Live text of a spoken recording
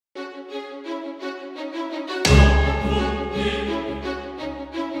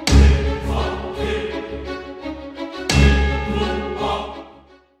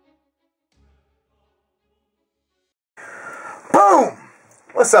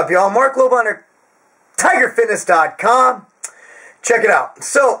What's up, y'all? Mark Loebleiner, TigerFitness.com. Check it out.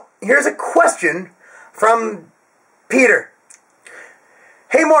 So, here's a question from Peter.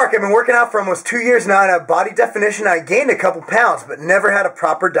 Hey Mark, I've been working out for almost 2 years now and I have body definition. I gained a couple pounds, but never had a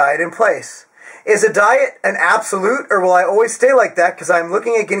proper diet in place. Is a diet an absolute, or will I always stay like that because I'm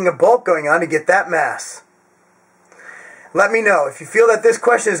looking at getting a bulk going on to get that mass? Let me know. If you feel that this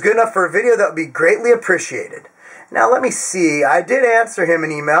question is good enough for a video, that would be greatly appreciated. Now, let me see. I did answer him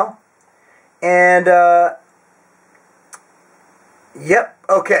an email. And, yep,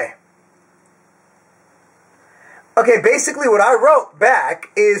 okay. Okay, basically what I wrote back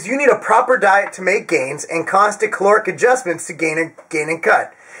is you need a proper diet to make gains and constant caloric adjustments to gain and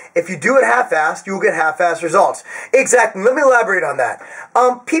cut. If you do it half-assed, you will get half-assed results. Exactly. Let me elaborate on that.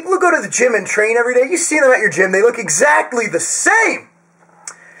 People who go to the gym and train every day, you see them at your gym, they look exactly the same.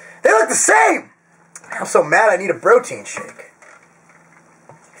 They look the same. I'm so mad I need a protein shake.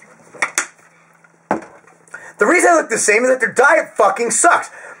 The reason they look the same is that their diet fucking sucks.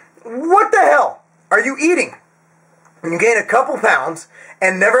 What the hell are you eating when you gain a couple pounds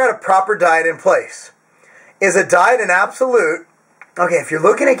and never had a proper diet in place? Is a diet an absolute? Okay, if you're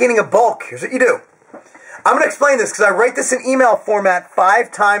looking at getting a bulk, here's what you do. I'm going to explain this because I write this in email format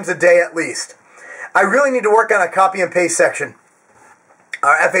 5 times a day at least. I really need to work on a copy and paste section.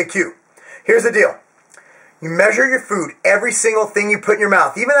 FAQ. Here's the deal. You measure your food, every single thing you put in your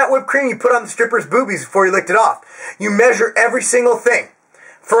mouth. Even that whipped cream you put on the stripper's boobies before you licked it off. You measure every single thing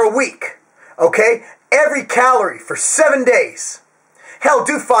for a week. Okay? Every calorie for 7 days. Hell,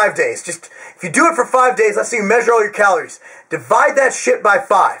 do 5 days. Just, if you do it for 5 days, let's say you measure all your calories. Divide that shit by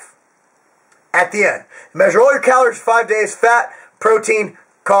 5. At the end. Measure all your calories for 5 days. Fat, protein,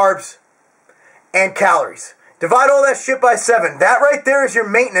 carbs, and calories. Divide all that shit by 7. That right there is your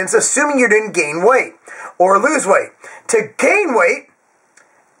maintenance, assuming you didn't gain weight or lose weight. To gain weight,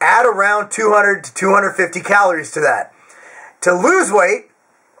 add around 200 to 250 calories to that. To lose weight,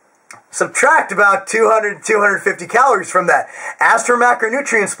 subtract about 200 to 250 calories from that. As for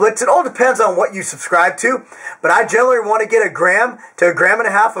macronutrient splits, it all depends on what you subscribe to, but I generally want to get 1 gram to 1.5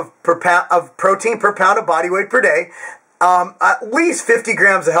 grams of protein per pound of body weight per day. At least 50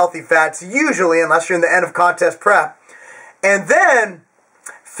 grams of healthy fats, usually, unless you're in the end of contest prep. And then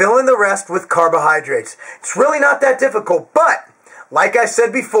fill in the rest with carbohydrates. It's really not that difficult, but like I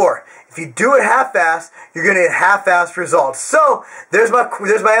said before, if you do it half-assed, you're going to get half-assed results. So there's my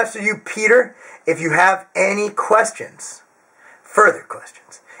answer to you, Peter. If you have any questions, further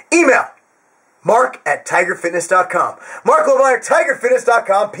questions, email mark@tigerfitness.com. Mark Loebleiner,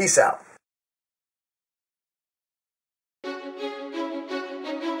 TigerFitness.com. Peace out.